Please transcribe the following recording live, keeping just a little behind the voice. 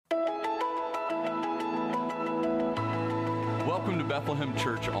Welcome to Bethlehem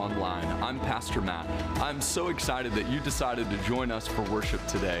Church Online. I'm Pastor Matt. I'm so excited that you decided to join us for worship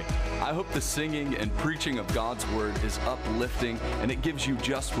today. I hope the singing and preaching of God's Word is uplifting and it gives you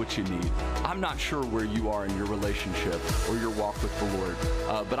just what you need. I'm not sure where you are in your relationship or your walk with the Lord,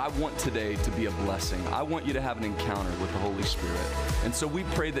 but I want today to be a blessing. I want you to have an encounter with the Holy Spirit. And so we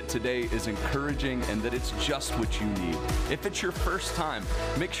pray that today is encouraging and that it's just what you need. If it's your first time,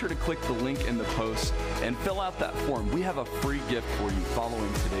 make sure to click the link in the post and fill out that form. We have a free gift for you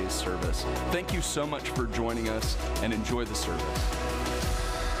following today's service. Thank you so much for joining us and enjoy the service.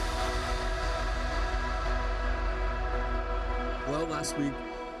 Well, last week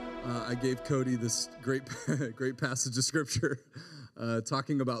I gave Cody this great passage of scripture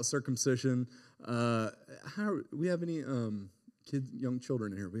talking about circumcision. We have any young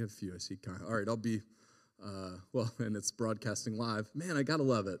children in here? We have a few, I see. All right, I'll be, and it's broadcasting live. Man, I gotta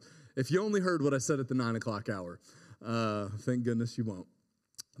love it. If you only heard what I said at the 9 o'clock hour, thank goodness you won't.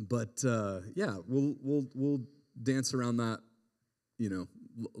 But yeah, we'll dance around that,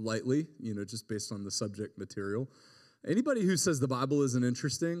 lightly, just based on the subject material. Anybody who says the Bible isn't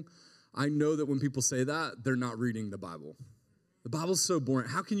interesting, I know that when people say that, they're not reading the Bible. The Bible's so boring.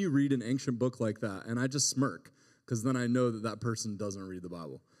 How can you read an ancient book like that? And I just smirk, because then I know that that person doesn't read the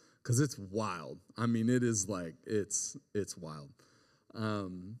Bible, because it's wild. I mean, it is like, it's wild.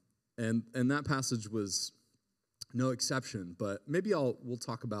 And that passage was no exception, but maybe we'll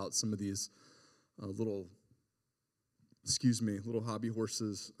talk about some of these little hobby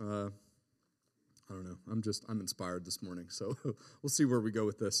horses. I don't know. I'm inspired this morning, so we'll see where we go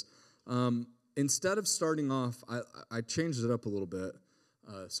with this. Instead of starting off, I changed it up a little bit.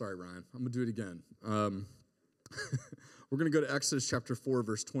 Sorry, Ryan. I'm going to do it again. We're going to go to Exodus chapter 4,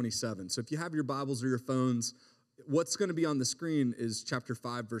 verse 27. So if you have your Bibles or your phones, what's going to be on the screen is chapter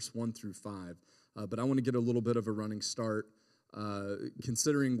 5, verse 1 through 5. But I want to get a little bit of a running start,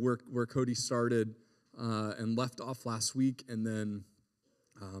 considering where Cody started and left off last week. And then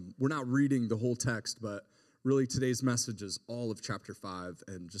we're not reading the whole text, but really today's message is all of chapter 5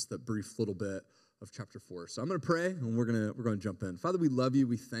 and just that brief little bit of chapter 4. So I'm going to pray, and we're going to jump in. Father, we love you.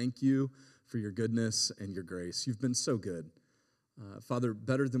 We thank you for your goodness and your grace. You've been so good. Father,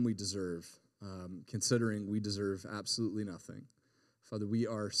 better than we deserve, considering we deserve absolutely nothing. Father, we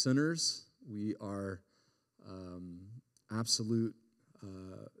are sinners. We are absolute,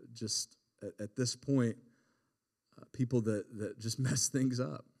 just at this point, people that just mess things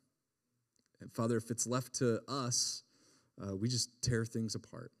up. And Father, if it's left to us, we just tear things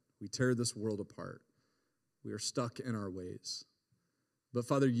apart. We tear this world apart. We are stuck in our ways. But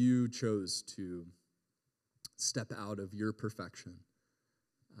Father, you chose to step out of your perfection,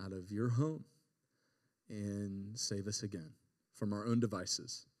 out of your home, and save us again from our own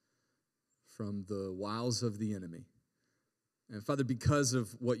devices, from the wiles of the enemy. And Father, because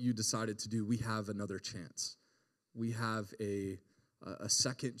of what you decided to do, we have another chance. We have a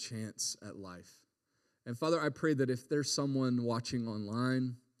second chance at life. And Father, I pray that if there's someone watching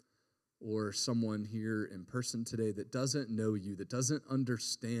online or someone here in person today that doesn't know you, that doesn't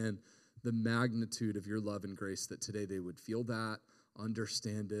understand the magnitude of your love and grace, that today they would feel that,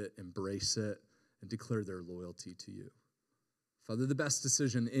 understand it, embrace it, and declare their loyalty to you. Father, the best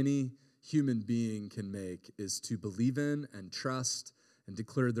decision any human being can make is to believe in and trust and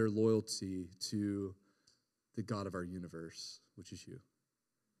declare their loyalty to the God of our universe, which is you.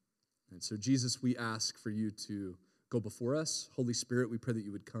 And so, Jesus, we ask for you to go before us. Holy Spirit, we pray that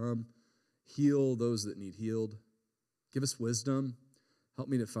you would come, heal those that need healed. Give us wisdom. Help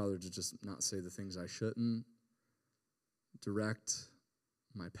me, Father, to just not say the things I shouldn't. Direct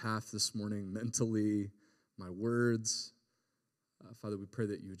my path this morning mentally, my words. Father, we pray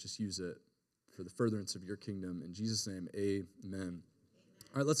that you would just use it for the furtherance of your kingdom. In Jesus' name, amen.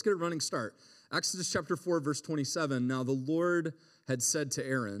 All right, let's get a running start. Exodus chapter 4, verse 27. Now the Lord had said to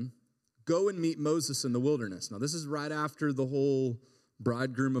Aaron, go and meet Moses in the wilderness. Now this is right after the whole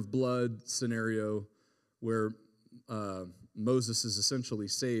bridegroom of blood scenario where Moses is essentially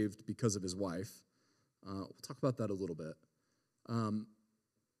saved because of his wife. We'll talk about that a little bit.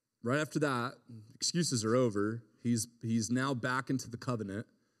 Right after that, excuses are over. He's now back into the covenant,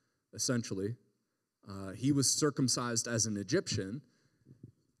 essentially. He was circumcised as an Egyptian.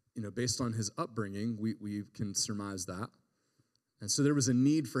 Based on his upbringing, we can surmise that. And so there was a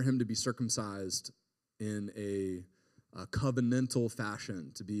need for him to be circumcised in a covenantal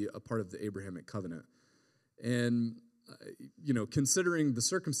fashion, to be a part of the Abrahamic covenant. And, considering the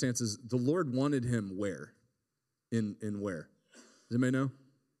circumstances, the Lord wanted him where? In where? Does anybody know?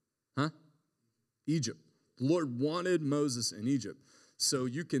 Huh? Egypt. The Lord wanted Moses in Egypt. So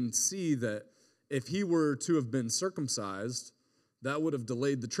you can see that if he were to have been circumcised, That would have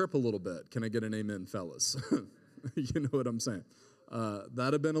delayed the trip a little bit. Can I get an amen, fellas? You know what I'm saying?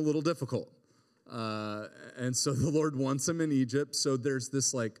 That'd have been a little difficult. And so the Lord wants him in Egypt. So there's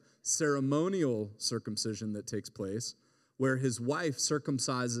this like ceremonial circumcision that takes place where his wife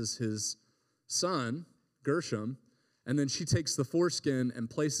circumcises his son, Gershom, and then she takes the foreskin and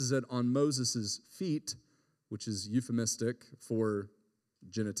places it on Moses' feet, which is euphemistic for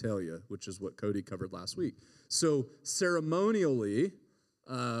genitalia, which is what Cody covered last week. So ceremonially,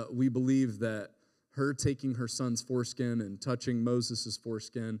 we believe that her taking her son's foreskin and touching Moses'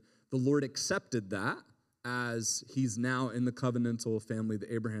 foreskin, the Lord accepted that as he's now in the covenantal family,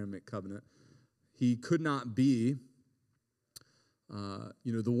 the Abrahamic covenant. He could not be,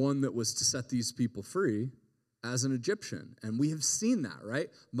 the one that was to set these people free as an Egyptian. And we have seen that, right?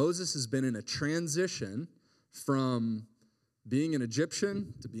 Moses has been in a transition from being an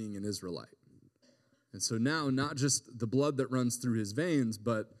Egyptian to being an Israelite. And so now, not just the blood that runs through his veins,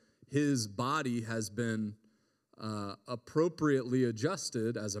 but his body has been appropriately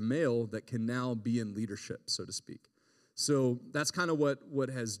adjusted as a male that can now be in leadership, so to speak. So that's kind of what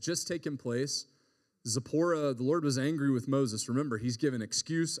has just taken place. Zipporah, the Lord was angry with Moses. Remember, he's given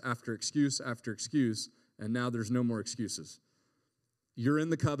excuse after excuse after excuse, and now there's no more excuses. You're in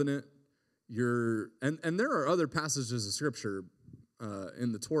the covenant. And there are other passages of Scripture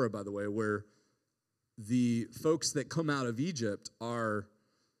in the Torah, by the way, where the folks that come out of Egypt are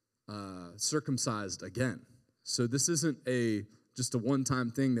circumcised again. So this isn't just a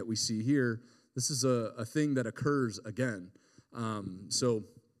one-time thing that we see here. This is a thing that occurs again. So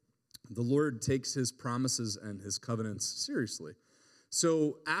the Lord takes his promises and his covenants seriously.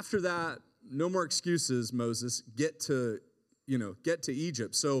 So after that, no more excuses, Moses. Get to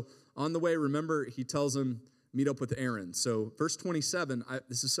Egypt. So on the way, remember, he tells him, meet up with Aaron. So verse 27,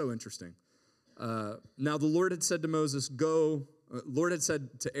 this is so interesting. Now the Lord had said to Moses, Lord had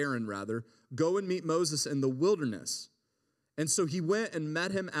said to Aaron, rather, go and meet Moses in the wilderness. And so he went and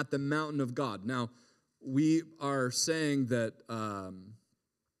met him at the mountain of God. Now, we are saying that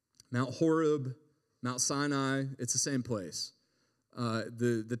Mount Horeb, Mount Sinai, it's the same place.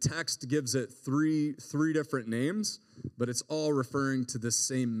 The text gives it three different names, but it's all referring to this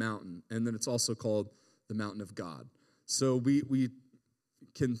same mountain. And then it's also called the mountain of God. So we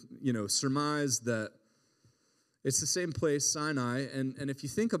can, surmise that it's the same place, Sinai, and if you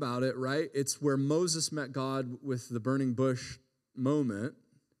think about it, right, it's where Moses met God with the burning bush moment,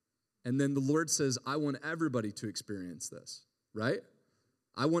 and then the Lord says, I want everybody to experience this, right?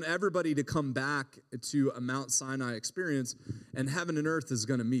 I want everybody to come back to a Mount Sinai experience, and heaven and earth is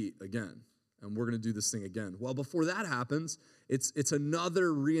going to meet again, and we're going to do this thing again. Well, before that happens, it's another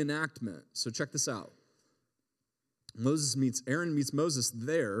reenactment. So check this out. Aaron meets Moses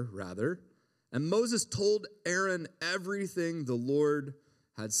there, rather, and Moses told Aaron everything the Lord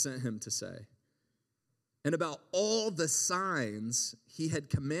had sent him to say, and about all the signs he had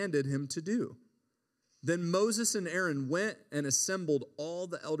commanded him to do. Then Moses and Aaron went and assembled all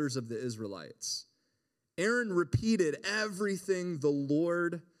the elders of the Israelites. Aaron repeated everything the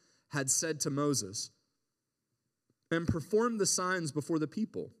Lord had said to Moses and performed the signs before the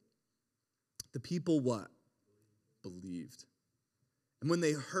people. The people what? Believed. And when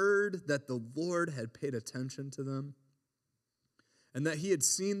they heard that the Lord had paid attention to them and that he had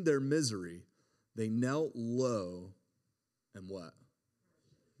seen their misery, they knelt low and what?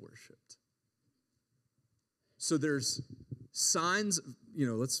 Worshipped. So there's signs,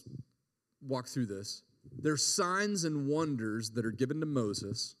 let's walk through this. There's signs and wonders that are given to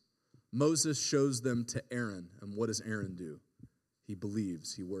Moses. Moses shows them to Aaron. And what does Aaron do? He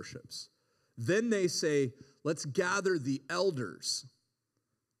believes, he worships. Then they say, let's gather the elders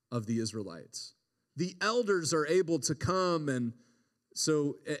of the Israelites. The elders are able to come, and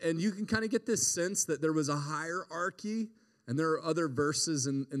you can kind of get this sense that there was a hierarchy, and there are other verses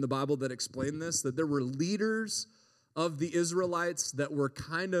in the Bible that explain this, that there were leaders of the Israelites that were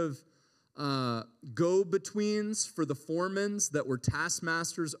kind of go-betweens for the foremans that were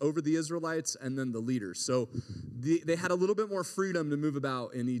taskmasters over the Israelites, and then the leaders. So they had a little bit more freedom to move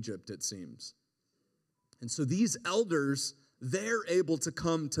about in Egypt, it seems. And so these elders, they're able to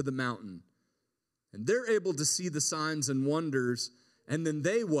come to the mountain, and they're able to see the signs and wonders, and then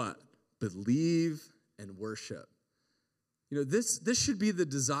they what? Believe and worship. This should be the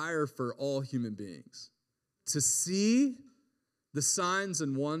desire for all human beings, to see the signs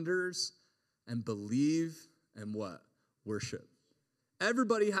and wonders and believe and what? Worship.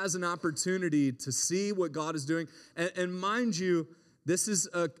 Everybody has an opportunity to see what God is doing. And mind you, this is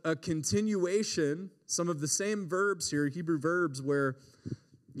a continuation, some of the same verbs here, Hebrew verbs, where,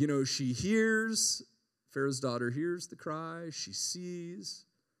 she hears Pharaoh's daughter hears the cry, she sees,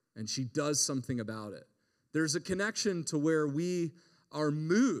 and she does something about it. There's a connection to where we are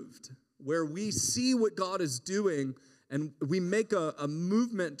moved, where we see what God is doing, and we make a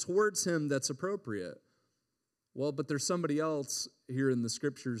movement towards him that's appropriate. Well, but there's somebody else here in the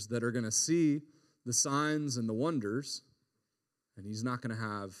scriptures that are going to see the signs and the wonders, and he's not going to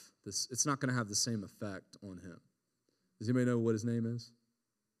have this, it's not going to have the same effect on him. Does anybody know what his name is?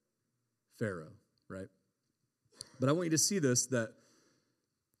 Pharaoh, right? But I want you to see this, that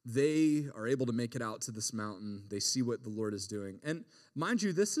they are able to make it out to this mountain. They see what the Lord is doing. And mind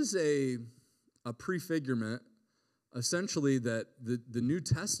you, this is a prefigurement, essentially, that the New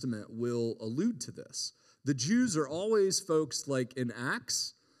Testament will allude to this. The Jews are always folks like in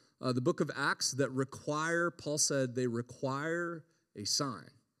Acts, the book of Acts, that require, Paul said, they require a sign.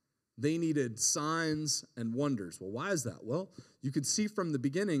 They needed signs and wonders. Well, why is that? Well, you can see from the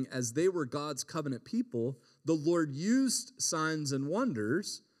beginning, as they were God's covenant people, the Lord used signs and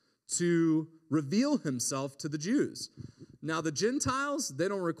wonders to reveal himself to the Jews. Now, the Gentiles, they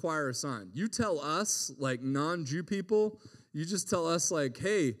don't require a sign. You tell us, like non-Jew people, you just tell us, like,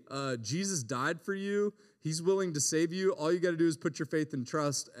 hey, Jesus died for you. He's willing to save you. All you got to do is put your faith and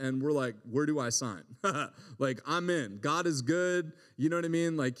trust. And we're like, where do I sign? Like, I'm in. God is good. You know what I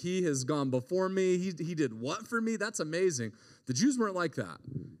mean? Like, he has gone before me. He did what for me? That's amazing. The Jews weren't like that.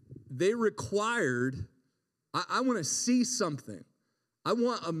 They required, I want to see something. I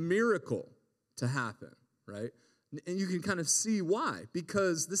want a miracle to happen, right? And you can kind of see why.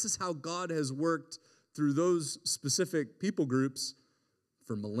 Because this is how God has worked through those specific people groups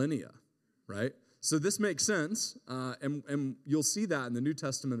for millennia, right? So this makes sense, and you'll see that in the New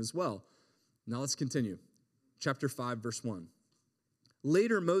Testament as well. Now let's continue. Chapter 5, verse 1.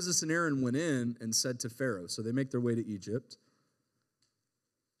 Later, Moses and Aaron went in and said to Pharaoh, so they make their way to Egypt.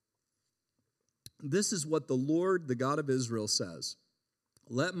 This is what the Lord, the God of Israel, says.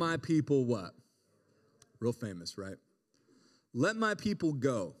 Let my people what? Real famous, right? Let my people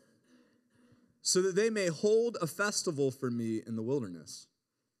go, so that they may hold a festival for me in the wilderness.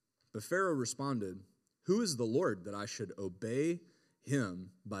 But Pharaoh responded, who is the Lord that I should obey him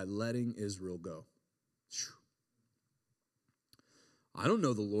by letting Israel go? I don't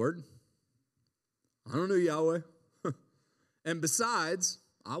know the Lord. I don't know Yahweh. And besides,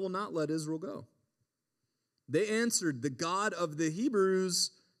 I will not let Israel go. They answered, the God of the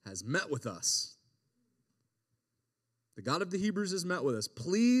Hebrews has met with us. The God of the Hebrews has met with us.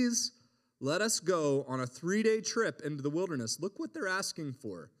 Please let us go on a 3-day trip into the wilderness. Look what they're asking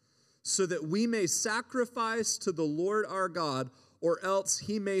for. So that we may sacrifice to the Lord our God, or else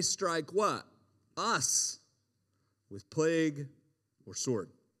he may strike what? Us with plague or sword.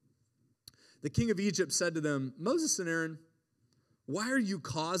 The king of Egypt said to them, Moses and Aaron, why are you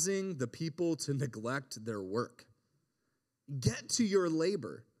causing the people to neglect their work? Get to your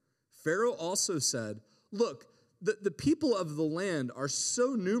labor. Pharaoh also said, look, the people of the land are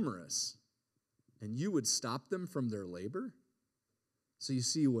so numerous, and you would stop them from their labor? So you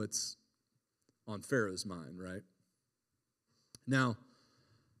see what's on Pharaoh's mind, right? Now,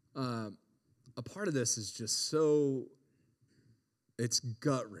 a part of this is just so, it's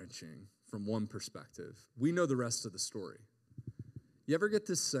gut-wrenching from one perspective. We know the rest of the story. You ever get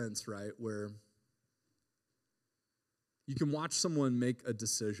this sense, right, where you can watch someone make a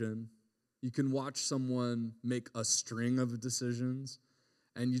decision, you can watch someone make a string of decisions,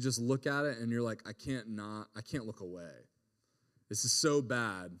 and you just look at it and you're like, I can't look away. This is so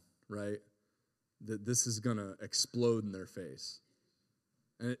bad, right, that this is going to explode in their face.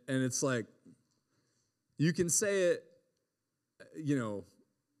 And it's like, you can say it,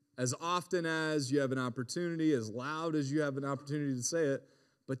 as often as you have an opportunity, as loud as you have an opportunity to say it,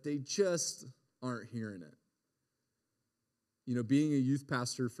 but they just aren't hearing it. Being a youth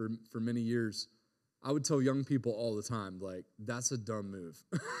pastor for many years, I would tell young people all the time, like, that's a dumb move.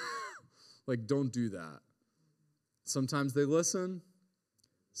 Like, don't do that. Sometimes they listen,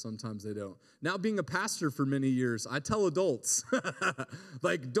 sometimes they don't. Now, being a pastor for many years, I tell adults,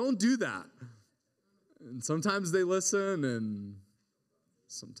 like, don't do that. And sometimes they listen, and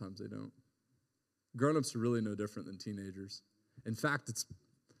sometimes they don't. Grown-ups are really no different than teenagers. In fact, it's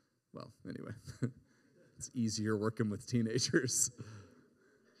easier working with teenagers.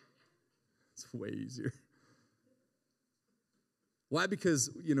 It's way easier. Why? Because,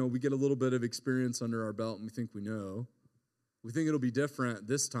 we get a little bit of experience under our belt and we think we know. We think it'll be different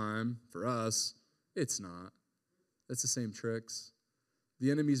this time for us. It's not. It's the same tricks. The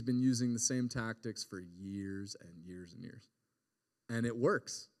enemy's been using the same tactics for years and years and years. And it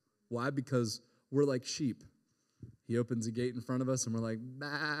works. Why? Because we're like sheep. He opens a gate in front of us and we're like,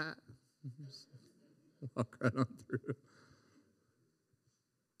 bah. Walk right on through.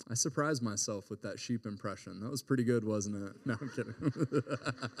 I surprised myself with that sheep impression. That was pretty good, wasn't it? No, I'm kidding.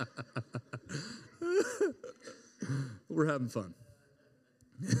 We're having fun.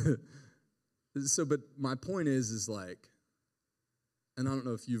 But my point is like, and I don't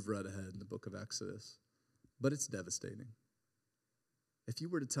know if you've read ahead in the book of Exodus, but it's devastating. If you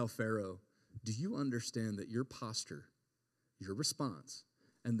were to tell Pharaoh, do you understand that your posture, your response,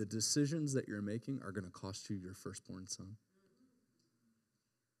 and the decisions that you're making are going to cost you your firstborn son?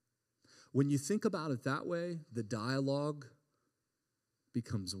 When you think about it that way, the dialogue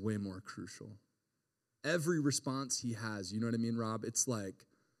becomes way more crucial. Every response he has, you know what I mean, Rob? It's like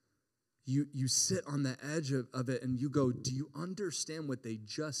you sit on the edge of it and you go, do you understand what they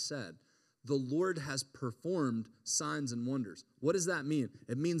just said? The Lord has performed signs and wonders. What does that mean?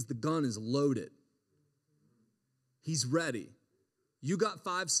 It means the gun is loaded. He's ready. You got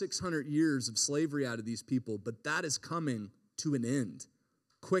 500-600 years of slavery out of these people, but that is coming to an end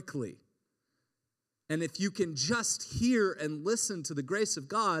quickly. And if you can just hear and listen to the grace of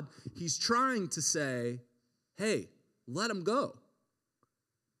God, he's trying to say, hey, let them go.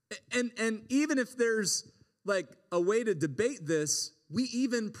 And even if there's like a way to debate this, we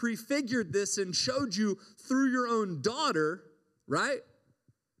even prefigured this and showed you through your own daughter, right,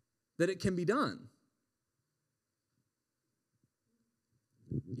 that it can be done.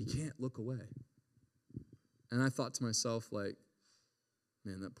 You can't look away. And I thought to myself, like,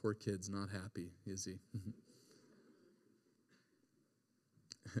 man, that poor kid's not happy, is he?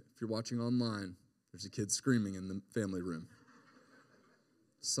 If you're watching online, there's a kid screaming in the family room.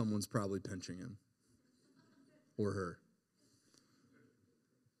 Someone's probably pinching him or her.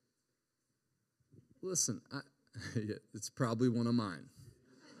 Listen, it's probably one of mine.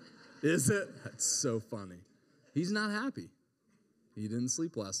 Is it? That's so funny. He's not happy. He didn't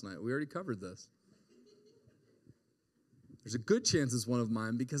sleep last night. We already covered this. There's a good chance it's one of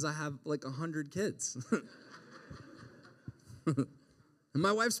mine because I have like 100 kids. And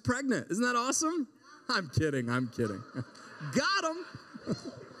my wife's pregnant. Isn't that awesome? I'm kidding. Got him.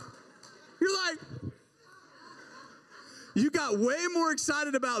 You're like, you got way more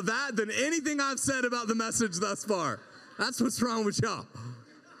excited about that than anything I've said about the message thus far. That's what's wrong with y'all.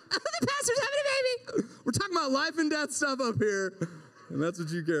 The pastor's having a baby. We're talking about life and death stuff up here, and that's what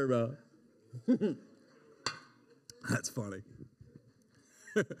you care about. That's funny.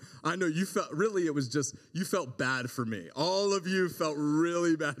 I know you felt, really it was just, you felt bad for me. All of you felt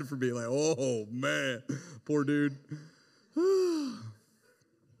really bad for me. Like, oh man, poor dude.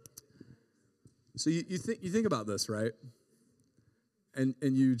 So you think about this, right? And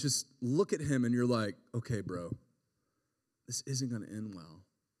you just look at him and you're like, okay, bro, this isn't going to end well.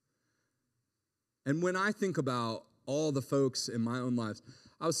 And when I think about all the folks in my own lives,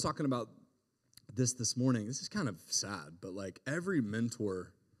 I was talking about this morning. This is kind of sad, but like every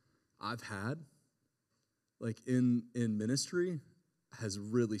mentor I've had, like in ministry, has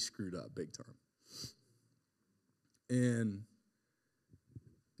really screwed up big time. And,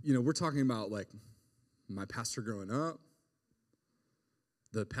 you know, we're talking about like my pastor growing up,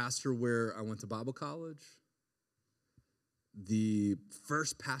 the pastor where I went to Bible college, the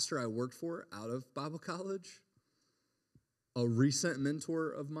first pastor I worked for out of Bible college, a recent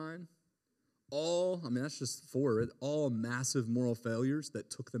mentor of mine, that's just four, all massive moral failures that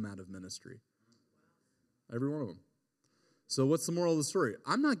took them out of ministry. Every one of them. So what's the moral of the story?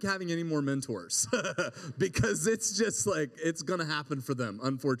 I'm not having any more mentors because it's just like, it's going to happen for them,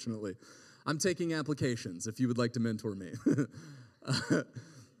 unfortunately. I'm taking applications if you would like to mentor me.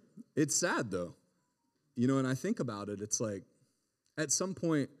 It's sad though. You know, and I think about it, it's like, at some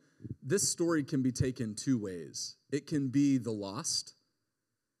point, this story can be taken two ways. It can be the lost,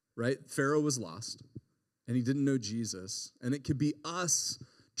 right? Pharaoh was lost, and he didn't know Jesus. And it could be us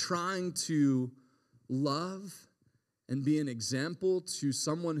trying to love and be an example to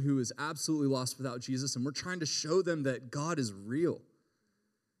someone who is absolutely lost without Jesus, and we're trying to show them that God is real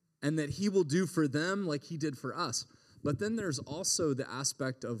and that he will do for them like he did for us. But then there's also the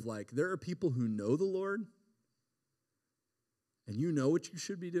aspect of like, there are people who know the Lord, and you know what you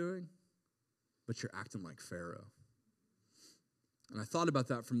should be doing, but you're acting like Pharaoh. And I thought about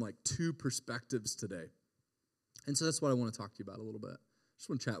that from like two perspectives today. And so that's what I want to talk to you about a little bit. Just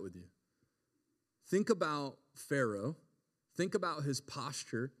want to chat with you. Think about Pharaoh. Think about his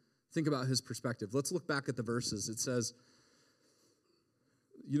posture. Think about his perspective. Let's look back at the verses. It says,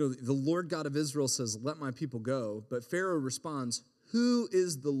 you know, the Lord God of Israel says, let my people go. But Pharaoh responds, who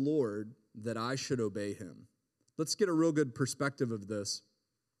is the Lord that I should obey him? Let's get a real good perspective of this.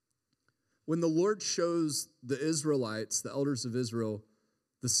 When the Lord shows the Israelites, the elders of Israel,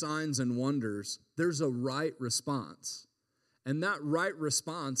 the signs and wonders, there's a right response. And that right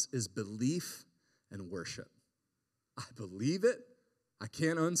response is belief and worship. I believe it, I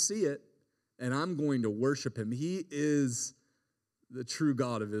can't unsee it, and I'm going to worship him. He is the true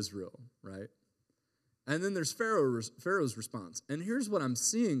God of Israel, right? And then there's Pharaoh's response. And here's what I'm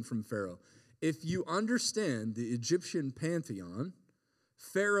seeing from Pharaoh. If you understand the Egyptian pantheon,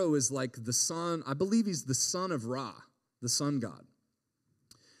 Pharaoh is like the son, I believe he's the son of Ra, the sun god.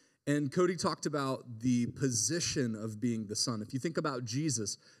 And Cody talked about the position of being the son. If you think about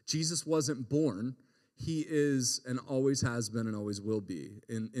Jesus, Jesus wasn't born. He is and always has been and always will be.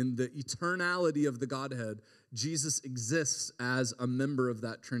 In the eternality of the Godhead, Jesus exists as a member of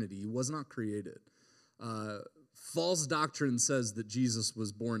that Trinity. He was not created. False doctrine says that Jesus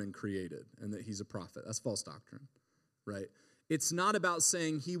was born and created and that he's a prophet. That's false doctrine, right? It's not about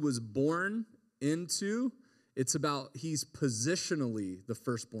saying he was born into. It's about he's positionally the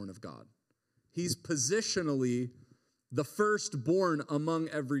firstborn of God. He's positionally the firstborn among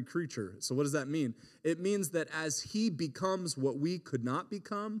every creature. So what does that mean? It means that as he becomes what we could not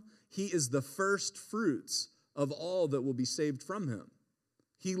become, he is the first fruits of all that will be saved from him.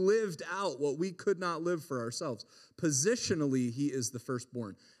 He lived out what we could not live for ourselves. Positionally, he is the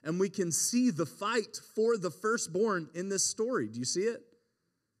firstborn. And we can see the fight for the firstborn in this story. Do you see it?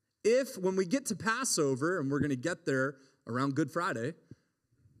 If, when we get to Passover, and we're going to get there around Good Friday,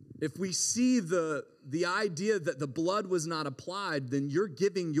 if we see the idea that the blood was not applied, then you're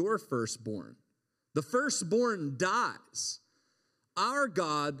giving your firstborn. The firstborn dies. Our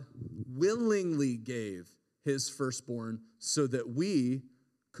God willingly gave his firstborn so that we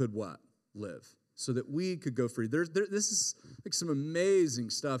could what? Live. So that we could go free. This is like some amazing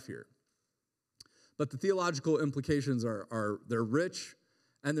stuff here. But the theological implications they're rich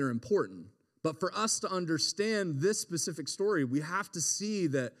and they're important. But for us to understand this specific story, we have to see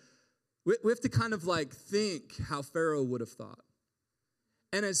that we have to kind of like think how Pharaoh would have thought.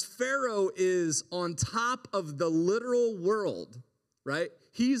 And as Pharaoh is on top of the literal world, right?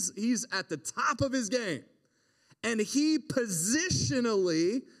 He's at the top of his game. And he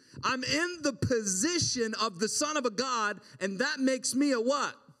positionally, I'm in the position of the son of a god, and that makes me a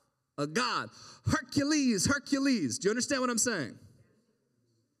what? A god. Hercules. Do you understand what I'm saying?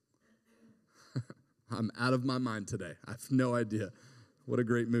 I'm out of my mind today. I have no idea. What a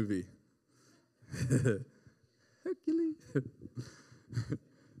great movie. Hercules.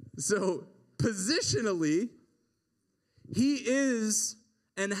 So, positionally, he is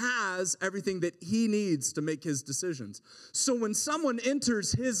and has everything that he needs to make his decisions. So when someone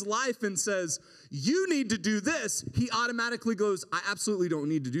enters his life and says, you need to do this, he automatically goes, I absolutely don't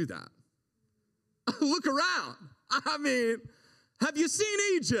need to do that. Look around. I mean, have you seen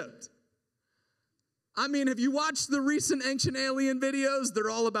Egypt? I mean, have you watched the recent Ancient Alien videos? They're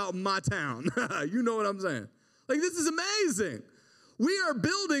all about my town. You know what I'm saying? Like, this is amazing. We are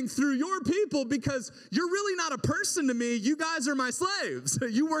building through your people because you're really not a person to me. You guys are my slaves.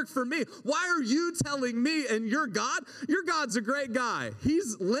 You work for me. Why are you telling me and your God's a great guy.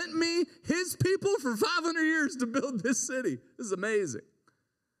 He's lent me his people for 500 years to build this city. This is amazing.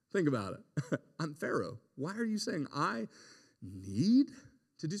 Think about it. I'm Pharaoh. Why are you saying I need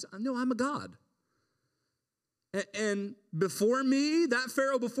to do something? No, I'm a God. And before me, that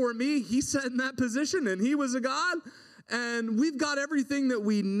Pharaoh before me, he sat in that position and he was a God. And we've got everything that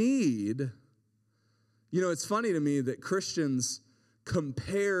we need. You know, it's funny to me that Christians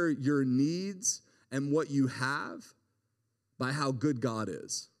compare your needs and what you have by how good God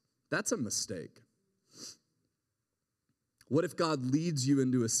is. That's a mistake. What if God leads you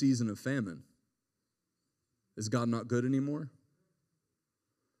into a season of famine? Is God not good anymore?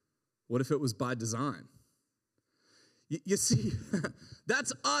 What if it was by design? You see,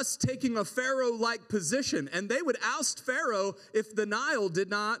 that's us taking a Pharaoh-like position, and they would oust Pharaoh if the Nile did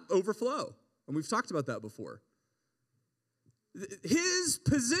not overflow. And we've talked about that before. His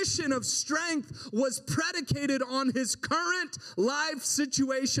position of strength was predicated on his current life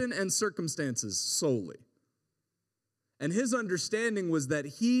situation and circumstances solely. And his understanding was that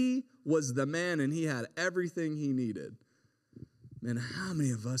he was the man and he had everything he needed. Man, how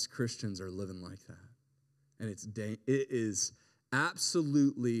many of us Christians are living like that? And it is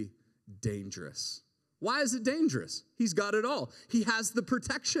absolutely dangerous. Why is it dangerous? He's got it all. He has the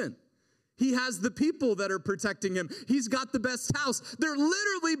protection. He has the people that are protecting him. He's got the best house. They're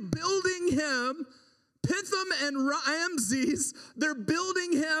literally building him, Pithom and Ramses, they're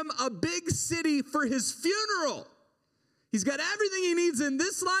building him a big city for his funeral. He's got everything he needs in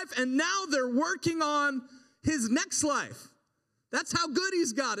this life, and now they're working on his next life. That's how good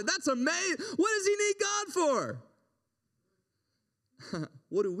he's got it. That's amazing. What does he need God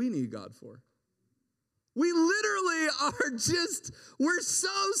What do we need God for? We literally we're so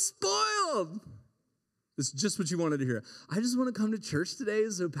spoiled. This is just what you wanted to hear. I just want to come to church today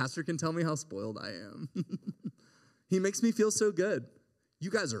so Pastor can tell me how spoiled I am. He makes me feel so good. You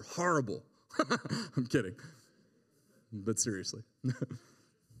guys are horrible. I'm kidding. But seriously.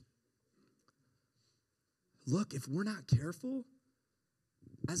 Look, if we're not careful,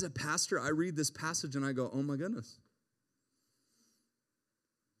 as a pastor, I read this passage and I go, oh my goodness.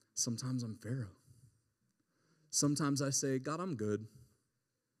 Sometimes I'm Pharaoh. Sometimes I say, God, I'm good.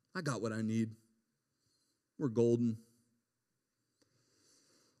 I got what I need. We're golden.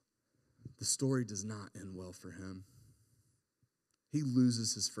 The story does not end well for him. He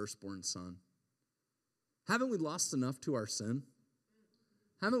loses his firstborn son. Haven't we lost enough to our sin?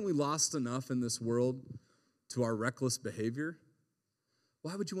 Haven't we lost enough in this world to our reckless behavior?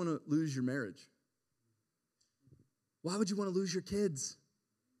 Why would you want to lose your marriage? Why would you want to lose your kids?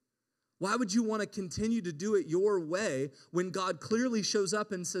 Why would you want to continue to do it your way when God clearly shows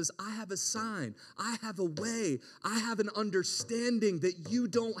up and says, I have a sign, I have a way, I have an understanding that you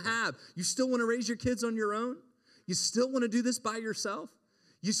don't have? You still want to raise your kids on your own? You still want to do this by yourself?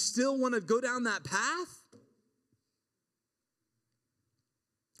 You still want to go down that path?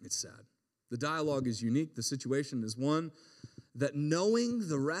 It's sad. The dialogue is unique. The situation is one that knowing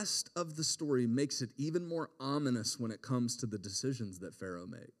the rest of the story makes it even more ominous when it comes to the decisions that Pharaoh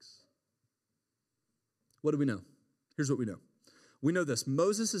makes. What do we know? Here's what we know. We know this.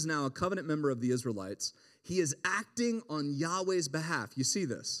 Moses is now a covenant member of the Israelites. He is acting on Yahweh's behalf. You see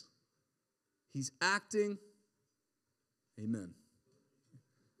this? He's acting. Amen.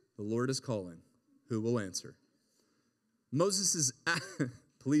 The Lord is calling. Who will answer? Moses is,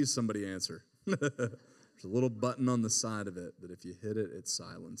 please somebody answer. There's a little button on the side of it that if you hit it, it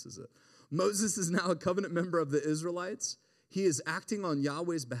silences it. Moses is now a covenant member of the Israelites. He is acting on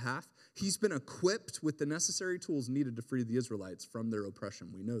Yahweh's behalf. He's been equipped with the necessary tools needed to free the Israelites from their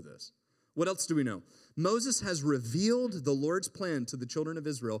oppression. We know this. What else do we know? Moses has revealed the Lord's plan to the children of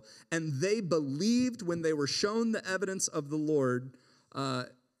Israel, and they believed when they were shown the evidence of the Lord.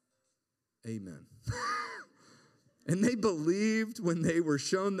 Amen. And they believed when they were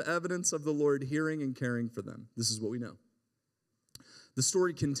shown the evidence of the Lord, hearing and caring for them. This is what we know. The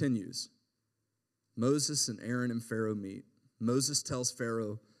story continues. Moses and Aaron and Pharaoh meet. Moses tells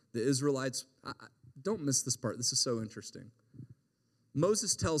Pharaoh, the Israelites, don't miss this part. This is so interesting.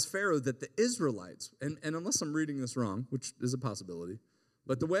 Moses tells Pharaoh that the Israelites, and unless I'm reading this wrong, which is a possibility,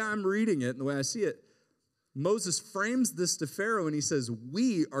 but the way I'm reading it and the way I see it, Moses frames this to Pharaoh and he says,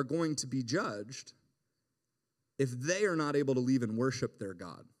 we are going to be judged if they are not able to leave and worship their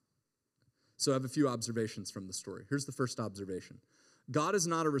God. So I have a few observations from the story. Here's the first observation. God is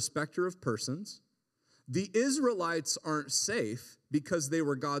not a respecter of persons. The Israelites aren't safe because they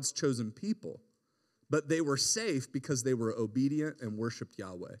were God's chosen people, but they were safe because they were obedient and worshiped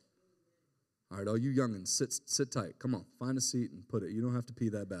Yahweh. All right, all you youngins, sit tight. Come on, find a seat and put it. You don't have to pee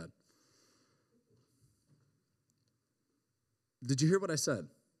that bad. Did you hear what I said?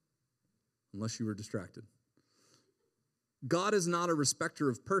 Unless you were distracted. God is not a respecter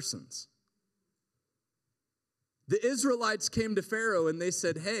of persons. The Israelites came to Pharaoh and they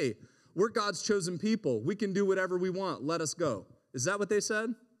said, hey, we're God's chosen people. We can do whatever we want. Let us go. Is that what they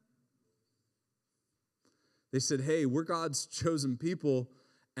said? They said, hey, we're God's chosen people,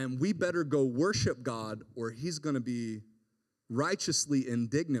 and we better go worship God or he's going to be righteously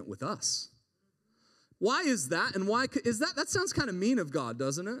indignant with us. Why is that? And why is that? That sounds kind of mean of God,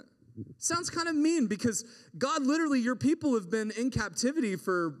 doesn't it? Sounds kind of mean because God, literally, your people have been in captivity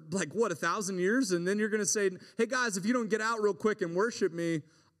for 1,000 years, and then you're going to say, hey, guys, if you don't get out real quick and worship me,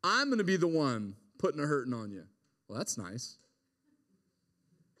 I'm going to be the one putting a hurting on you. Well, that's nice.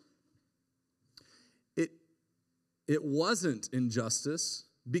 It wasn't injustice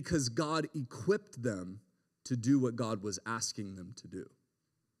because God equipped them to do what God was asking them to do.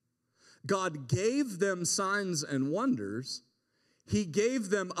 God gave them signs and wonders. He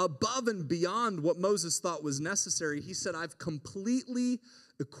gave them above and beyond what Moses thought was necessary. He said, I've completely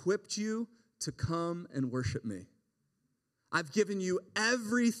equipped you to come and worship me. I've given you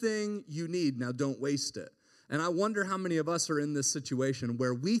everything you need. Now don't waste it. And I wonder how many of us are in this situation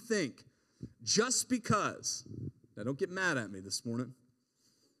where we think just because, now don't get mad at me this morning.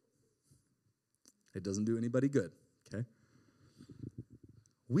 It doesn't do anybody good, okay?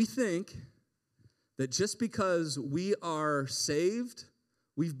 We think that just because we are saved,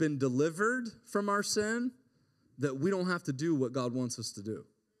 we've been delivered from our sin, that we don't have to do what God wants us to do.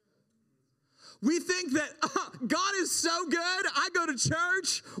 We think that God is so good. I go to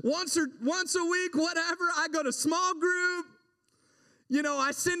church once a week, whatever. I go to small group.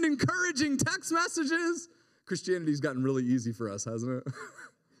 I send encouraging text messages. Christianity's gotten really easy for us, hasn't it?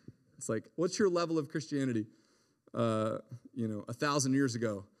 It's like, what's your level of Christianity? 1,000 years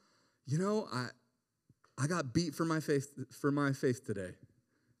ago. I got beat for my faith today.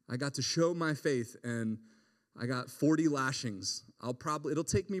 I got to show my faith, and I got 40 lashings. It'll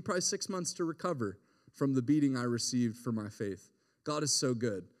take me probably 6 months to recover from the beating I received for my faith. God is so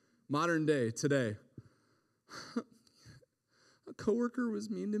good. Modern day, today, a coworker was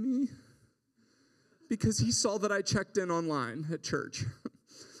mean to me because he saw that I checked in online at church.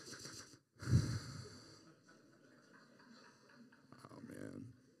 Oh, man.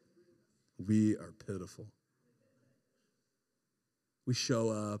 We are pitiful. We show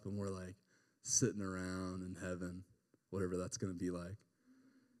up and we're like sitting around in heaven, whatever that's going to be like.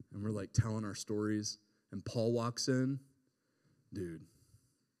 And we're like telling our stories. And Paul walks in. Dude,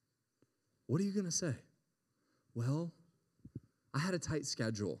 what are you going to say? Well, I had a tight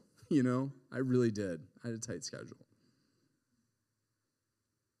schedule, I really did. I had a tight schedule.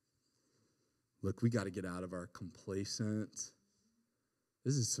 Look, we got to get out of our complacent.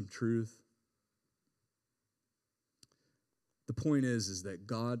 This is some truth. The point is that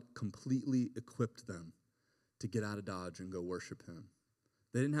God completely equipped them to get out of Dodge and go worship him.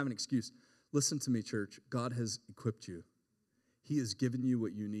 They didn't have an excuse. Listen to me, church. God has equipped you. He has given you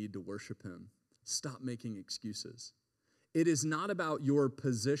what you need to worship him. Stop making excuses. It is not about your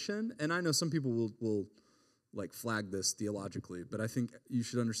position, and I know some people will like flag this theologically, but I think you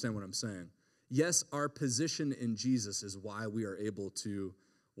should understand what I'm saying. Yes, our position in Jesus is why we are able to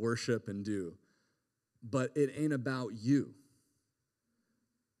worship and do, but it ain't about you.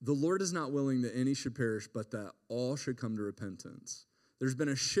 The Lord is not willing that any should perish, but that all should come to repentance. There's been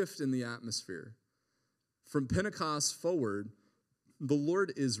a shift in the atmosphere. From Pentecost forward, the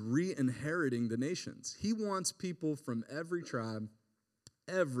Lord is re-inheriting the nations. He wants people from every tribe,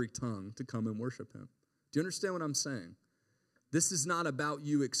 every tongue to come and worship him. Do you understand what I'm saying? This is not about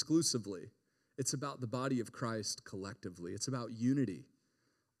you exclusively. It's about the body of Christ collectively. It's about unity.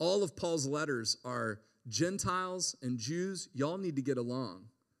 All of Paul's letters are Gentiles and Jews. Y'all need to get along.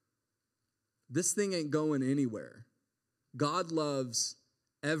 This thing ain't going anywhere. God loves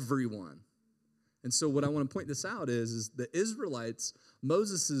everyone. And so what I want to point this out is the Israelites,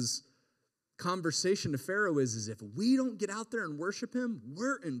 Moses' conversation to Pharaoh is if we don't get out there and worship him,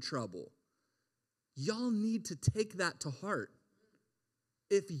 we're in trouble. Y'all need to take that to heart.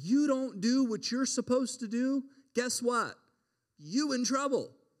 If you don't do what you're supposed to do, guess what? You in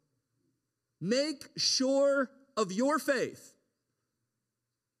trouble. Make sure of your faith.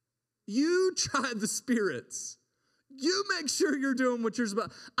 You try the spirits. You make sure you're doing what you're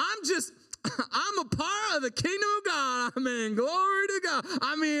supposed to. I'm a part of the kingdom of God. Glory to God.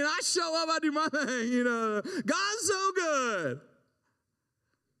 I show up, I do my thing, God's so good.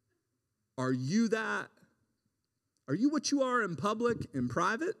 Are you that? Are you what you are in public, in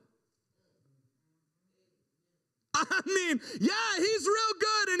private? Yeah, he's real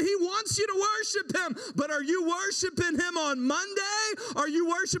good and he wants you to worship him. But are you worshiping him on Monday? Are you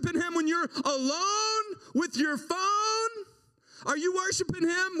worshiping him when you're alone with your phone? Are you worshiping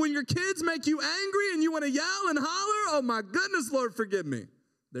him when your kids make you angry and you want to yell and holler? Oh my goodness, Lord, forgive me.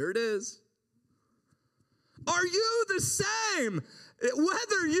 There it is. Are you the same?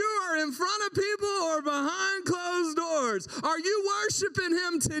 Whether you are in front of people or behind closed doors, are you worshiping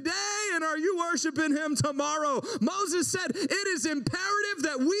him today and are you worshiping him tomorrow? Moses said it is imperative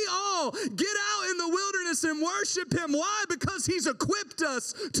that we all get out in the wilderness and worship him. Why? Because he's equipped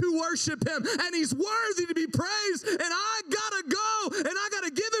us to worship him and he's worthy to be praised. And I got to go and I got to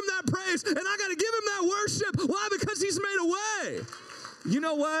give him that praise and I got to give him that worship. Why? Because he's made a way. You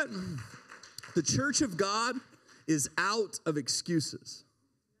know what? The church of God is out of excuses.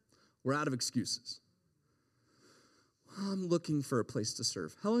 We're out of excuses. I'm looking for a place to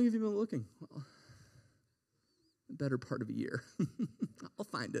serve. How long have you been looking? Well, the better part of a year. I'll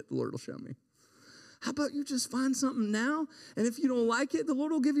find it. The Lord will show me. How about you just find something now, and if you don't like it, the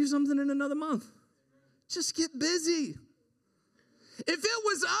Lord will give you something in another month. Just get busy. If it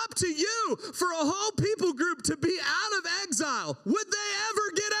was up to you for a whole people group to be out of exile, would they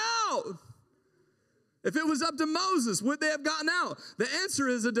ever get out? If it was up to Moses, would they have gotten out? The answer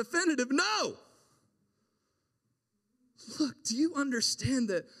is a definitive no. Look, do you understand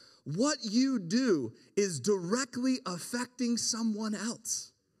that what you do is directly affecting someone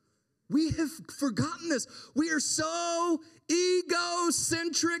else? We have forgotten this. We are so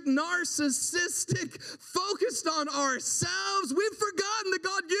egocentric, narcissistic, focused on ourselves. We've forgotten that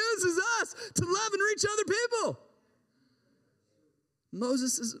God uses us to love and reach other people.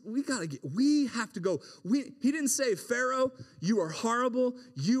 Moses is, we have to go. He didn't say, Pharaoh, you are horrible.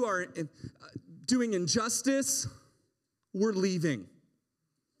 You are doing injustice. We're leaving.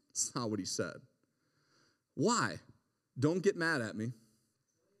 That's not what he said. Why? Don't get mad at me.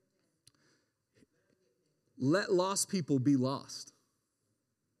 Let lost people be lost.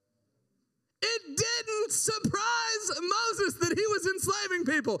 It didn't surprise Moses that he was enslaving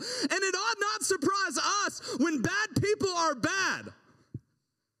people. And it ought not surprise us when bad people are bad.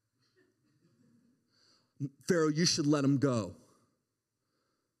 Pharaoh, you should let them go.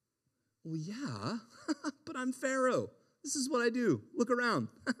 Well, yeah, but I'm Pharaoh. This is what I do. Look around.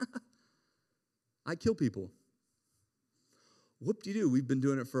 I kill people. Whoop-de-doo, we've been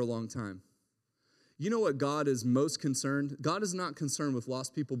doing it for a long time. You know what God is most concerned? God is not concerned with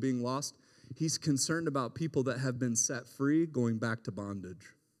lost people being lost. He's concerned about people that have been set free going back to bondage.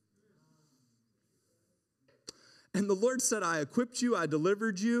 And the Lord said, I equipped you, I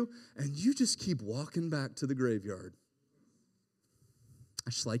delivered you, and you just keep walking back to the graveyard. I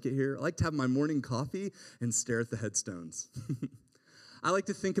just like it here. I like to have my morning coffee and stare at the headstones. I like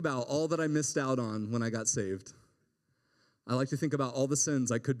to think about all that I missed out on when I got saved. I like to think about all the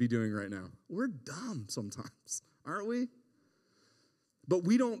sins I could be doing right now. We're dumb sometimes, aren't we? But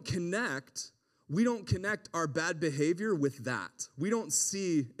we don't connect our bad behavior with that. We don't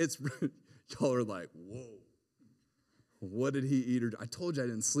see, y'all are like, whoa, what did he eat? I told you I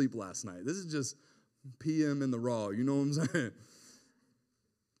didn't sleep last night. This is just PM in the raw, you know what I'm saying?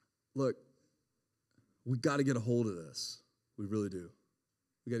 Look, we got to get a hold of this. We really do.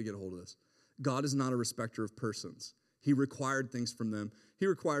 We got to get a hold of this. God is not a respecter of persons. He required things from them. He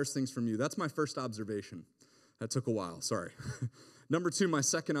requires things from you. That's my first observation. That took a while, sorry. Number two, my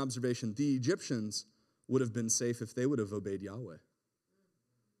second observation, the Egyptians would have been safe if they would have obeyed Yahweh.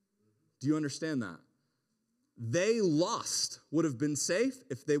 Do you understand that? They would have been safe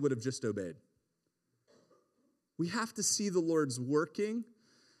if they would have just obeyed. We have to see the Lord's working.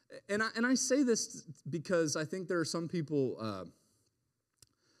 And I say this because I think there are some people,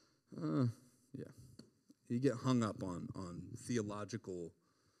 you get hung up on theological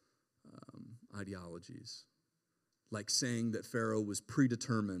ideologies, like saying that Pharaoh was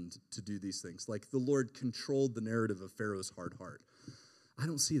predetermined to do these things, like the Lord controlled the narrative of Pharaoh's hard heart. I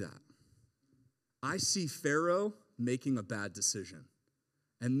don't see that. I see Pharaoh making a bad decision.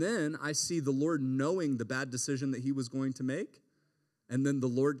 And then I see the Lord knowing the bad decision that he was going to make, and then the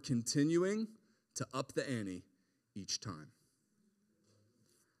Lord continuing to up the ante each time.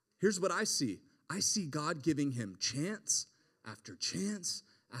 Here's what I see. I see God giving him chance after chance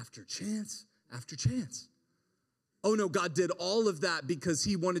after chance after chance. Oh no, God did all of that because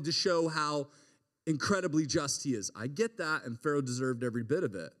he wanted to show how incredibly just he is. I get that, and Pharaoh deserved every bit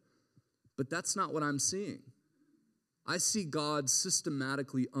of it. But that's not what I'm seeing. I see God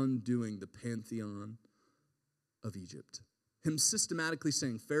systematically undoing the pantheon of Egypt. Him systematically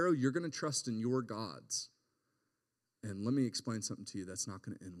saying, Pharaoh, you're going to trust in your gods. And let me explain something to you that's not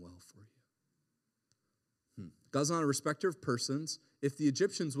going to end well for you. God's not a respecter of persons. If the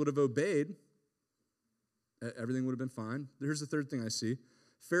Egyptians would have obeyed, everything would have been fine. Here's the third thing I see.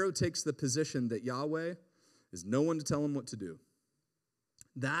 Pharaoh takes the position that Yahweh is no one to tell him what to do.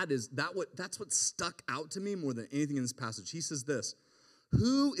 That's what stuck out to me more than anything in this passage. He says this,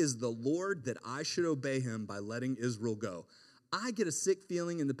 who is the Lord that I should obey him by letting Israel go? I get a sick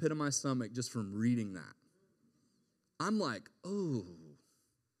feeling in the pit of my stomach just from reading that. I'm like, oh.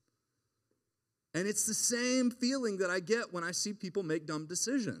 And it's the same feeling that I get when I see people make dumb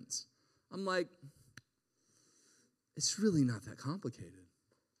decisions. I'm like, it's really not that complicated.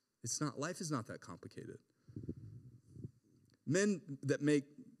 Life is not that complicated. Men that make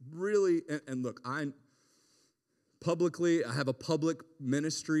really, and look, I have a public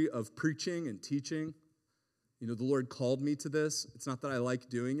ministry of preaching and teaching. You know, the Lord called me to this. It's not that I like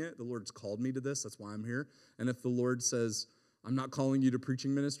doing it. The Lord's called me to this. That's why I'm here. And if the Lord says, I'm not calling you to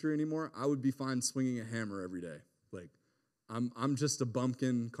preaching ministry anymore, I would be fine swinging a hammer every day. Like, I'm just a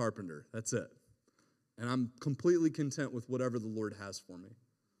bumpkin carpenter. That's it. And I'm completely content with whatever the Lord has for me.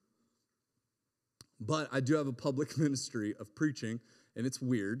 But I do have a public ministry of preaching, and it's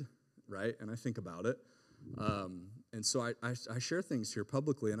weird, right? And I think about it. And so I share things here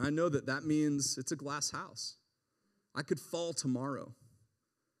publicly, and I know that means it's a glass house. I could fall tomorrow.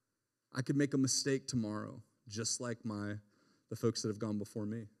 I could make a mistake tomorrow, just like the folks that have gone before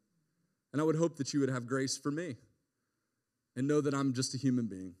me. And I would hope that you would have grace for me and know that I'm just a human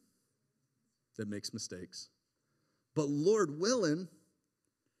being that makes mistakes. But Lord willing,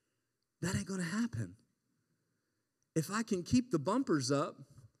 that ain't going to happen. If I can keep the bumpers up,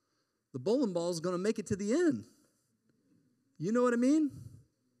 the bowling ball is going to make it to the end. You know what I mean?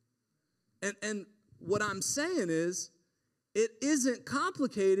 And what I'm saying is, it isn't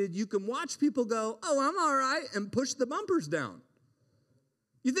complicated. You can watch people go, oh, I'm all right, and push the bumpers down.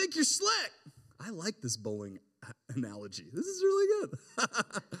 You think you're slick. I like this bowling analogy. This is really good.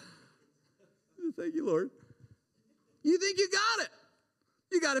 Thank you, Lord. You think you got it.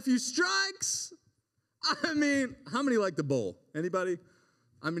 You got a few strikes. I mean, how many like to bowl? Anybody?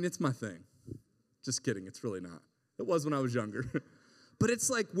 I mean, it's my thing. Just kidding. It's really not. It was when I was younger. But it's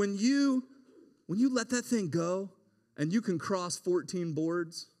like when you let that thing go and you can cross 14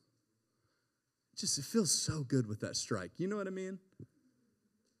 boards, it feels so good with that strike. You know what I mean?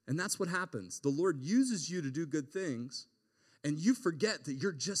 And that's what happens. The Lord uses you to do good things, and you forget that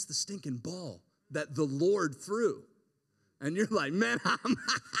you're just the stinking ball that the Lord threw. And you're like, man, woo,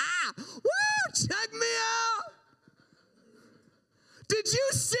 check me out. Did you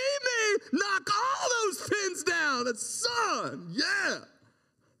see me knock all those pins down? Son, yeah.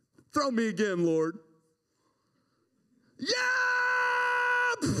 Throw me again, Lord. Yeah.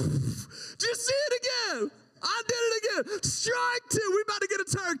 Did you see it again? I did it again. Strike two. We about to get a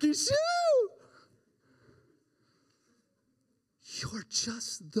turkey. Shoo. You're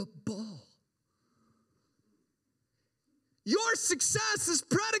just the ball. Your success is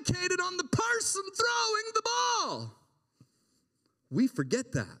predicated on the person throwing the ball. We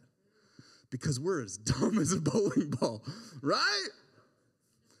forget that because we're as dumb as a bowling ball, right?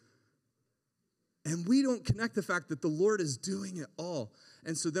 And we don't connect the fact that the Lord is doing it all.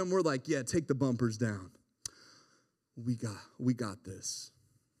 And so then we're like, yeah, take the bumpers down. We got this.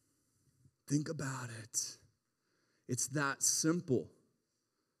 Think about it. It's that simple.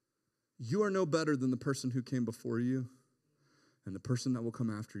 You are no better than the person who came before you and the person that will come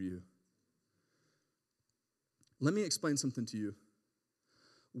after you. Let me explain something to you.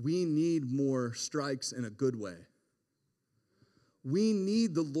 We need more strikes in a good way. We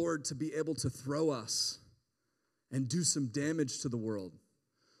need the Lord to be able to throw us and do some damage to the world.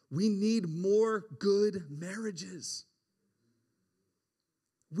 We need more good marriages.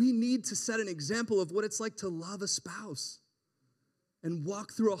 We need to set an example of what it's like to love a spouse and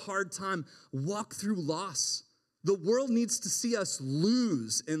walk through a hard time, walk through loss. The world needs to see us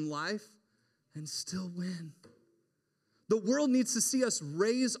lose in life and still win. The world needs to see us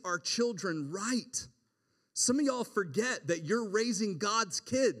raise our children right. Some of y'all forget that you're raising God's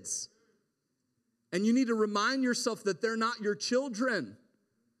kids. And you need to remind yourself that they're not your children,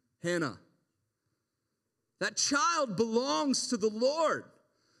 Hannah. That child belongs to the Lord.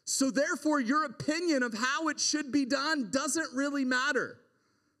 So therefore, your opinion of how it should be done doesn't really matter.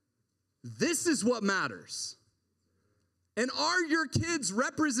 This is what matters. And are your kids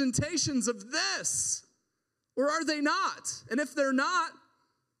representations of this? Or are they not? And if they're not,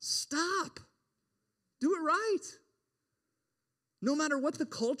 stop. Do it right. No matter what the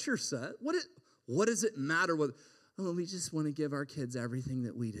culture said. What does it matter? We just want to give our kids everything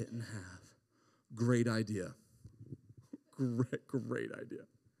that we didn't have. Great idea. Great idea.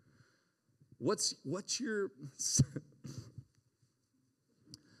 What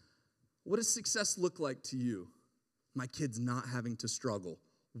does success look like to you? My kids not having to struggle.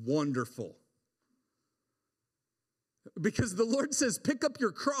 Wonderful. Because the Lord says, pick up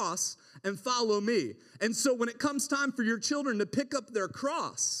your cross and follow me. And so when it comes time for your children to pick up their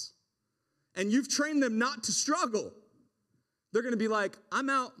cross, and you've trained them not to struggle, they're going to be like, I'm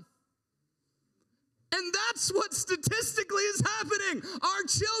out. And that's what statistically is happening. Our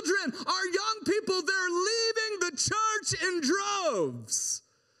children, our young people, they're leaving the church in droves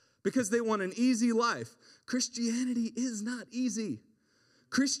because they want an easy life. Christianity is not easy.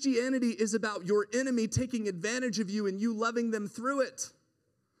 Christianity is about your enemy taking advantage of you and you loving them through it.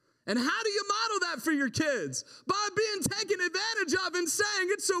 And how do you model that for your kids? By being taken advantage of and saying,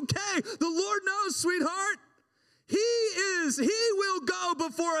 it's okay. The Lord knows, sweetheart. He will go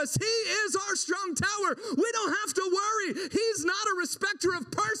before us. He is our strong tower. We don't have to worry. He's not a respecter of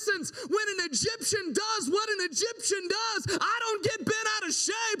persons. When an Egyptian does what an Egyptian does, I don't get bent out of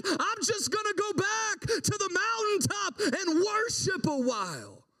shape. I'm just going to go back to the mountaintop and worship a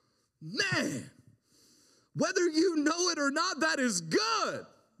while. Man, whether you know it or not, that is good.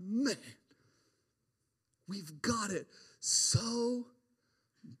 Man, we've got it so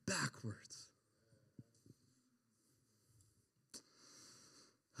backwards.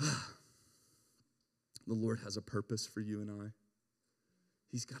 The Lord has a purpose for you and I.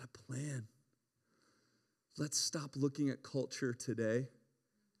 He's got a plan. Let's stop looking at culture today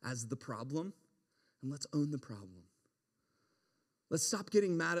as the problem, and let's own the problem. Let's stop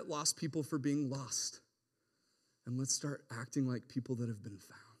getting mad at lost people for being lost, and let's start acting like people that have been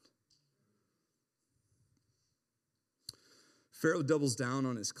found. Pharaoh doubles down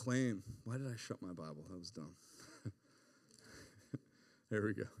on his claim. Why did I shut my Bible? That was dumb. There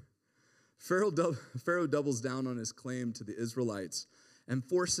we go. Pharaoh doubles down on his claim to the Israelites and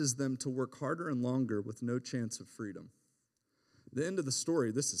forces them to work harder and longer with no chance of freedom. The end of the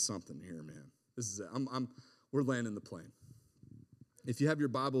story, this is something here, man. This is it. We're landing the plane. If you have your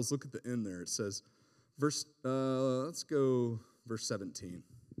Bibles, look at the end there. It says, let's go verse 17.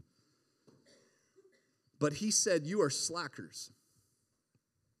 But he said, you are slackers.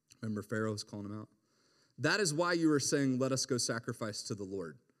 Remember Pharaoh's calling him out? That is why you are saying, let us go sacrifice to the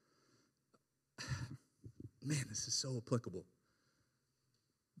Lord. Man, this is so applicable.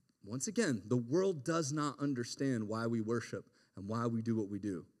 Once again, the world does not understand why we worship and why we do what we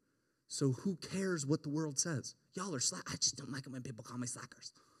do. So who cares what the world says? Y'all are slack. I just don't like it when people call me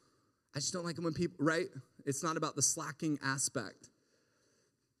slackers. I just don't like it when people, right? It's not about the slacking aspect.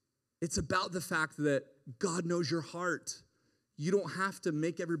 It's about the fact that God knows your heart. You don't have to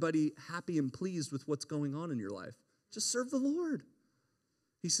make everybody happy and pleased with what's going on in your life. Just serve the Lord.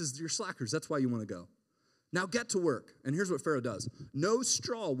 He says, you're slackers. That's why you want to go. Now get to work. And here's what Pharaoh does. No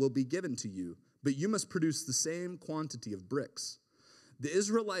straw will be given to you, but you must produce the same quantity of bricks. The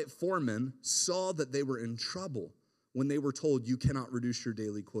Israelite foremen saw that they were in trouble when they were told you cannot reduce your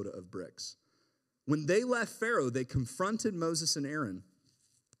daily quota of bricks. When they left Pharaoh, they confronted Moses and Aaron,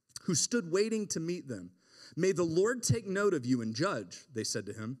 who stood waiting to meet them. May the Lord take note of you and judge, they said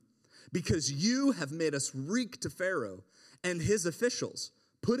to him, because you have made us reek to Pharaoh and his officials,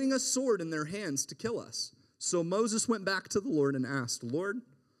 putting a sword in their hands to kill us. So Moses went back to the Lord and asked, Lord,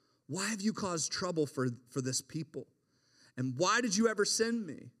 why have you caused trouble for this people? And why did you ever send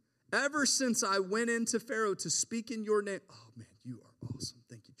me? Ever since I went into Pharaoh to speak in your name. Oh, man, you are awesome.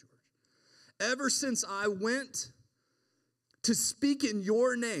 Thank you, George. Ever since I went to speak in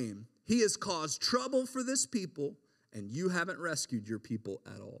your name, he has caused trouble for this people, and you haven't rescued your people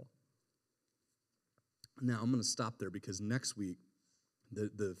at all. Now, I'm going to stop there because next week,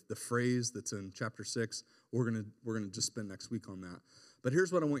 the phrase that's in chapter 6, we're gonna just spend next week on that. But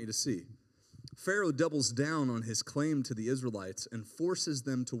here's what I want you to see. Pharaoh doubles down on his claim to the Israelites and forces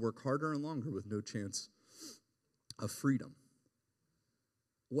them to work harder and longer with no chance of freedom.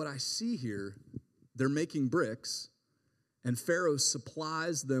 What I see here, they're making bricks, and Pharaoh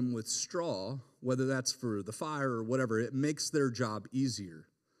supplies them with straw, whether that's for the fire or whatever. It makes their job easier.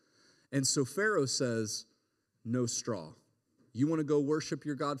 And so Pharaoh says, no straw. You want to go worship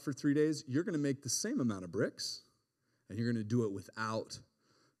your God for 3 days? You're going to make the same amount of bricks, and you're going to do it without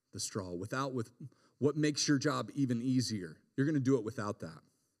the straw, without with what makes your job even easier. You're going to do it without that.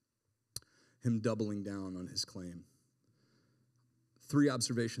 Him doubling down on his claim. 3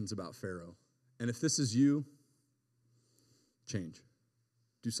 observations about Pharaoh. And if this is you, change.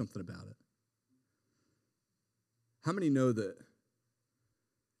 Do something about it. How many know that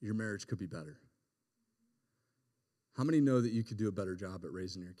your marriage could be better? How many know that you could do a better job at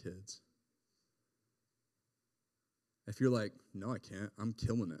raising your kids? If you're like, no, I can't, I'm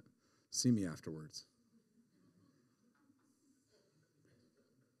killing it, see me afterwards.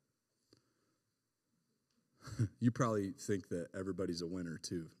 You probably think that everybody's a winner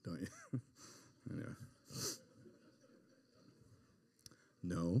too, don't you? Anyway.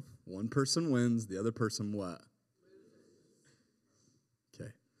 No, one person wins, the other person what?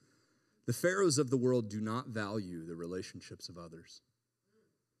 Okay. The pharaohs of the world do not value the relationships of others.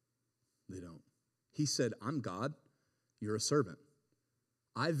 They don't. He said, I'm God, you're a servant.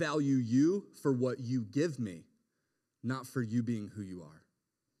 I value you for what you give me, not for you being who you are.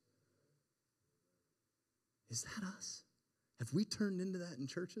 Is that us? Have we turned into that in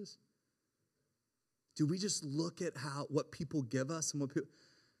churches? Do we just look at what people give us and what people...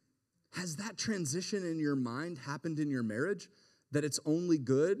 Has that transition in your mind happened in your marriage that it's only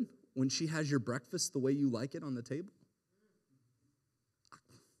good when she has your breakfast the way you like it on the table?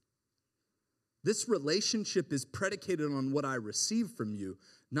 This relationship is predicated on what I receive from you,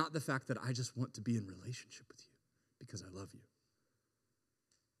 not the fact that I just want to be in relationship with you because I love you.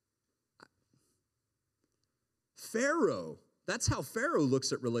 Pharaoh, that's how Pharaoh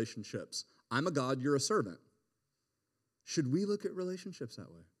looks at relationships. I'm a God, you're a servant. Should we look at relationships that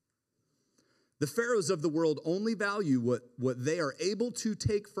way? The pharaohs of the world only value what they are able to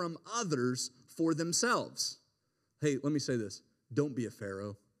take from others for themselves. Hey, let me say this. Don't be a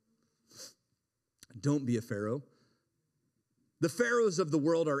pharaoh. Don't be a pharaoh. The pharaohs of the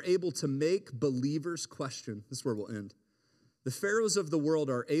world are able to make believers question. This is where we'll end. The pharaohs of the world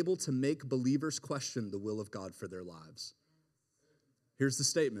are able to make believers question the will of God for their lives. Here's the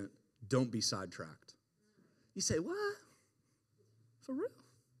statement. Don't be sidetracked. You say, what? For real?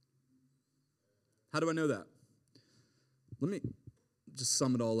 How do I know that? Let me just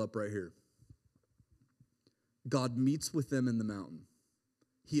sum it all up right here. God meets with them in the mountain.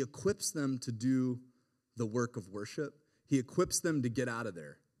 He equips them to do the work of worship. He equips them to get out of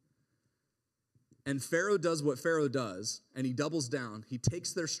there. And Pharaoh does what Pharaoh does, and he doubles down. He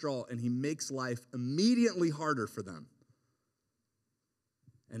takes their straw, and he makes life immediately harder for them.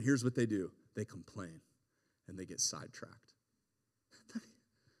 And here's what they do. They complain, and they get sidetracked.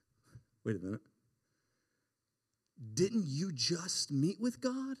 Wait a minute. Didn't you just meet with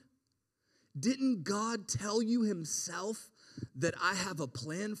God? Didn't God tell you himself that I have a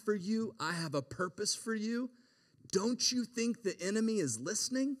plan for you? I have a purpose for you? Don't you think the enemy is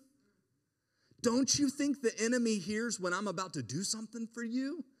listening? Don't you think the enemy hears when I'm about to do something for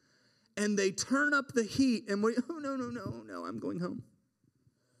you? And they turn up the heat and oh, no, I'm going home.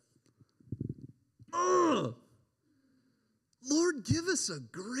 Ugh. Lord, give us a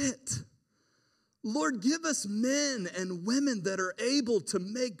grit. Lord, give us men and women that are able to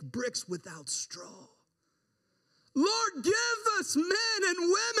make bricks without straw. Lord, give us men and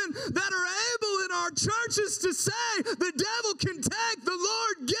women that are able in our churches to say, the devil can take, the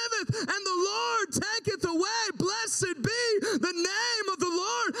Lord giveth, and the Lord taketh away. Blessed be the name of the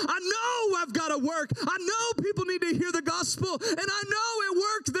Lord. I know I've got to work. I know people need to hear the gospel, and I know at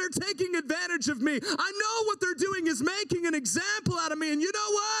work they're taking advantage of me. I know what they're doing is making an example out of me, and you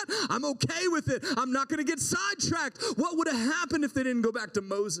know what? I'm okay with it. I'm not going to get sidetracked. What would have happened if they didn't go back to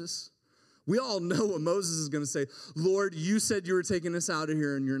Moses? We all know what Moses is going to say. Lord, you said you were taking us out of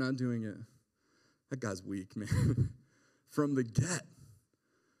here and you're not doing it. That guy's weak, man. From the get.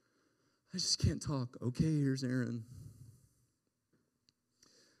 I just can't talk. Okay, here's Aaron.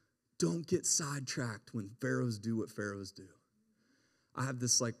 Don't get sidetracked when pharaohs do what pharaohs do. I have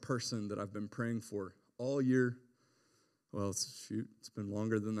this person that I've been praying for all year. Well, it's been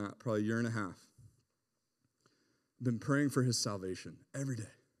longer than that, probably a year and a half. I've been praying for his salvation every day.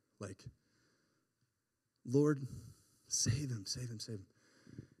 Lord, save him, save him, save him.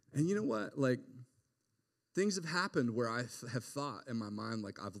 And you know what? Things have happened where I have thought in my mind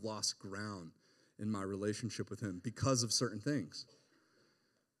I've lost ground in my relationship with him because of certain things.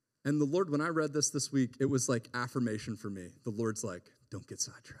 And the Lord, when I read this week, it was affirmation for me. The Lord's don't get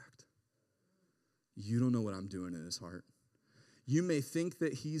sidetracked. You don't know what I'm doing in his heart. You may think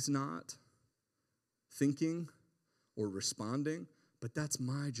that he's not thinking or responding, but that's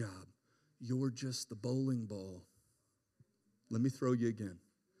my job. You're just the bowling ball. Let me throw you again.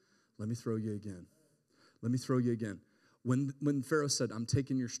 Let me throw you again. Let me throw you again. When Pharaoh said, I'm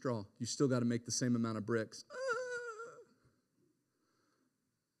taking your straw, you still got to make the same amount of bricks.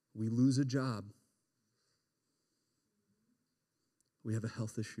 We lose a job. We have a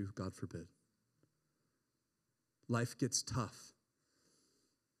health issue, God forbid. Life gets tough.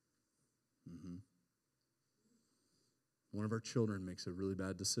 One of our children makes a really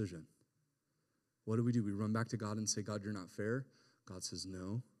bad decision. What do? We run back to God and say, God, you're not fair. God says,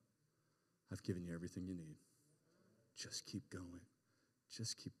 no, I've given you everything you need. Just keep going.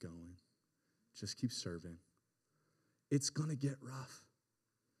 Just keep going. Just keep serving. It's going to get rough.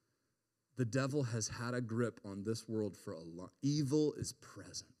 The devil has had a grip on this world for a long. Evil is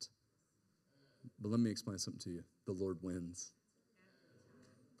present. But let me explain something to you. The Lord wins.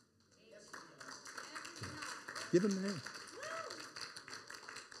 Give him a hand.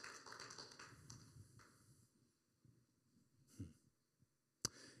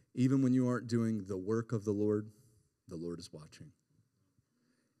 Even when you aren't doing the work of the Lord is watching.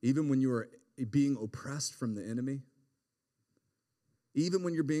 Even when you are being oppressed from the enemy, even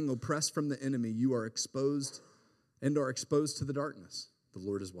when you're being oppressed from the enemy, you are exposed to the darkness. The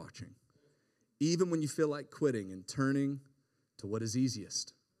Lord is watching. Even when you feel like quitting and turning to what is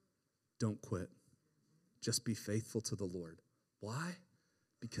easiest, don't quit. Just be faithful to the Lord. Why?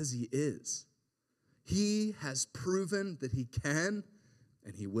 Because he is. He has proven that he can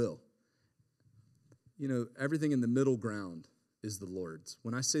and he will. Everything in the middle ground is the Lord's.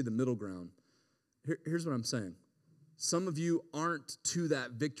 When I say the middle ground, here's what I'm saying. Some of you aren't to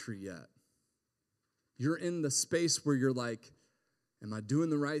that victory yet. You're in the space where you're am I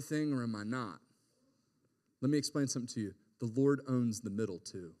doing the right thing or am I not? Let me explain something to you. The Lord owns the middle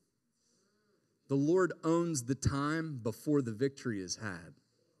too. The Lord owns the time before the victory is had.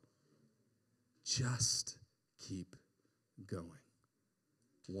 Just keep going.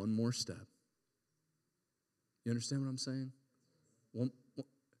 One more step. You understand what I'm saying?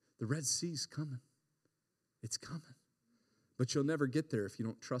 The Red Sea's coming. It's coming. But you'll never get there if you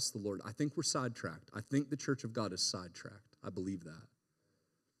don't trust the Lord. I think we're sidetracked. I think the church of God is sidetracked. I believe that.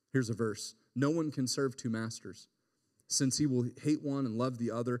 Here's a verse. No one can serve two masters. since he will hate one and love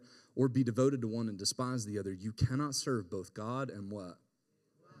the other, or be devoted to one and despise the other. You cannot serve both God and what?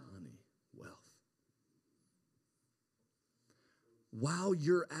 Money, wealth. While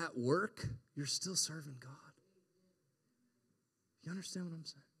you're at work, you're still serving God. You understand what I'm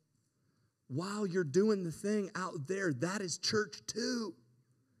saying? While you're doing the thing out there, that is church too.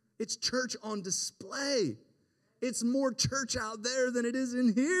 It's church on display. It's more church out there than it is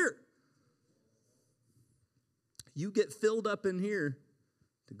in here. You get filled up in here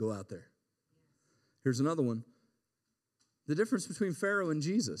to go out there. Here's another one. The difference between Pharaoh and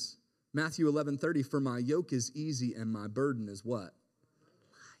Jesus. Matthew 11:30, for my yoke is easy and my burden is what? Light.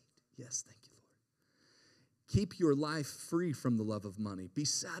 Yes, thank you, Lord. Keep your life free from the love of money. Be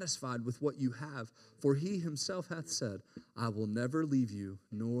satisfied with what you have, for he himself hath said, I will never leave you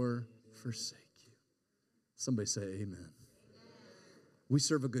nor forsake you. Somebody say amen. We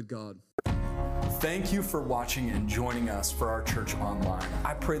serve a good God. Thank you for watching and joining us for our church online.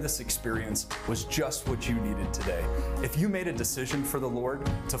 I pray this experience was just what you needed today. If you made a decision for the Lord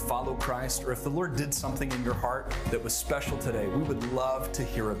to follow Christ, or if the Lord did something in your heart that was special today, we would love to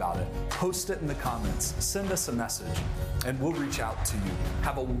hear about it. Post it in the comments, send us a message, and we'll reach out to you.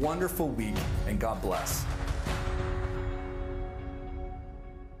 Have a wonderful week, and God bless.